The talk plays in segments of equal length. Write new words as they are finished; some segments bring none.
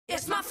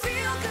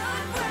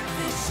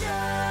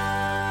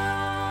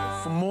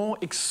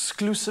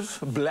exclusive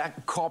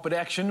black carpet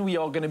action, we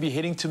are going to be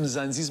heading to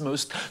Mzansi's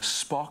most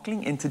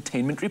sparkling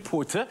entertainment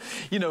reporter.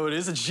 You know it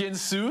is, it's Jen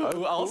Sue,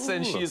 who else,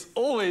 and she is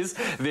always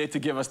there to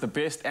give us the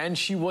best, and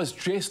she was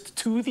dressed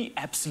to the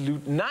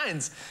absolute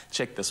nines.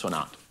 Check this one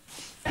out.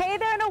 Hey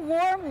there and a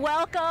warm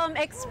welcome,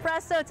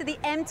 Expresso, to the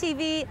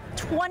MTV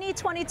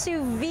 2022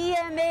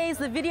 VMAs,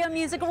 the Video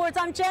Music Awards.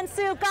 I'm Jen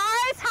Sue.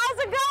 Guys, how's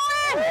it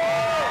going?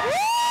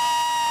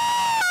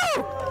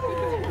 Woo!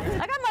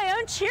 I got my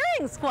own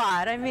cheering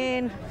squad. I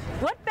mean,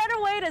 what better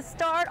way to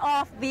start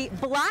off the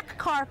black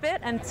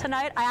carpet? And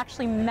tonight I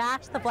actually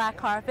matched the black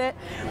carpet.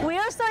 We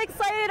are so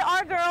excited.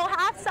 Our girl,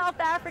 half South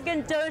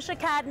African, Doja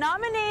Cat,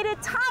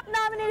 nominated, top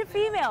nominated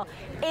female.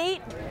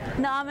 8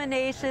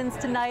 nominations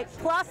tonight.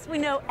 Plus, we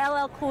know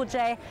LL Cool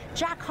J,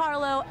 Jack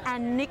Harlow,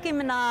 and Nicki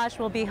Minaj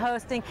will be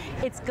hosting.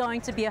 It's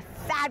going to be a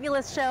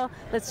fabulous show.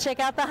 Let's check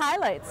out the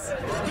highlights.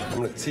 I'm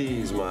going to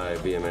tease my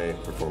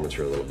VMA performance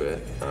here a little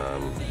bit.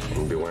 I'm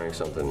going to be wearing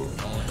something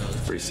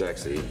pretty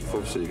sexy,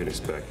 so you can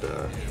expect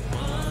a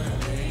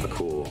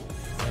cool,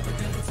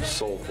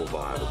 soulful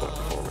vibe of my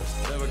performance.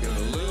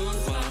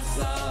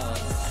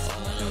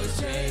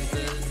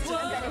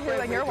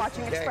 When you're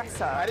watching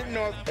Expresso. I didn't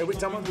know. Every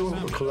time I do a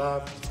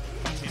collab,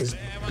 it's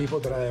people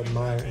that I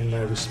admire and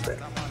I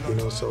respect, you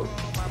know, so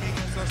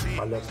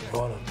I love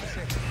all of them,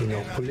 you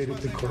know,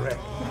 politically correct.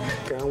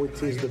 Can't we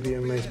tease the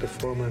VMA's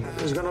performance?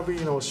 It's gonna be,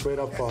 you know, straight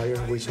up fire.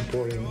 We're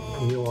supporting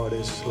new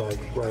artists like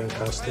Ryan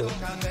Castro.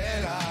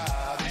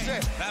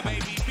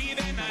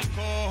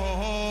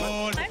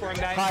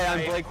 Hi,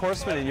 I'm Blake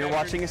Horseman, and you're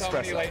watching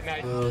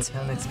Expresso.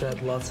 Can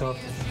expect lots of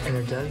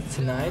energy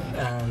tonight,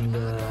 and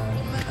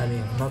I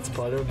mean, not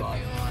spoiler, but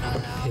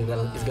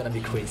it's gonna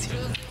be crazy.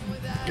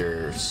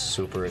 You're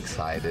super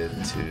excited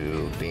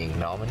to being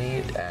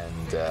nominated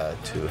and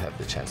to have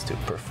the chance to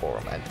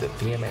perform at the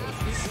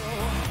VMAs.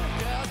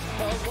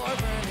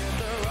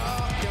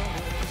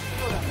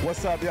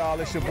 What's up, y'all?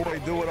 It's your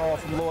boy Do It All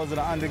from Lords of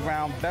the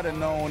Underground, better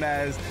known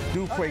as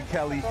Dupree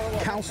Kelly,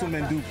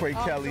 Councilman Dupree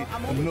Kelly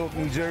of Newark,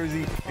 New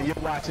Jersey, and you're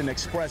watching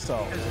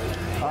Expresso.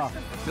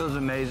 Feels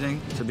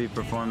amazing to be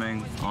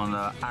performing on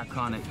the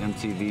iconic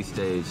MTV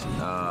stage.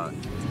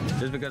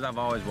 Just because I've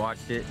always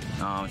watched it,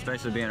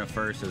 especially being a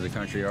first as a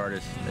country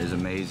artist is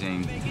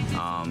amazing.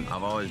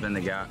 I've always been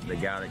the guy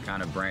that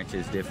kind of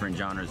branches different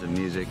genres of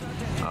music,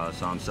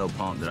 so I'm so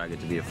pumped that I get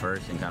to be a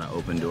first and kind of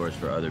open doors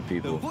for other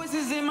people. The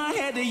voices in my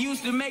head that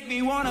used to make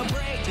me want to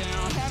break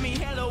down, have me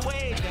hella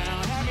way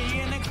down, have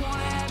me in the corner,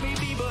 have me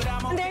be, but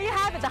I'm And there you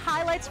have it, the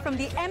highlights from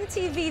the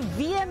MTV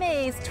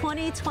VMAs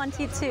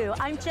 2022.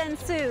 I'm Jen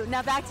Sue.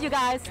 Now back to you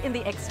guys in the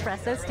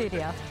Expresso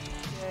studio.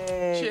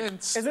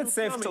 Is it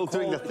safe to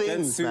call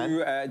Jen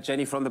Sue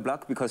Jenny from the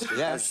block, because she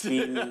has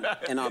been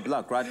in our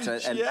block, right?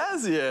 She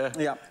has, yeah.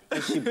 Yeah,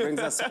 and she brings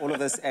us all of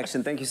this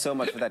action. Thank you so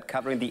much for that,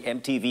 covering the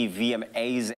MTV VMAs.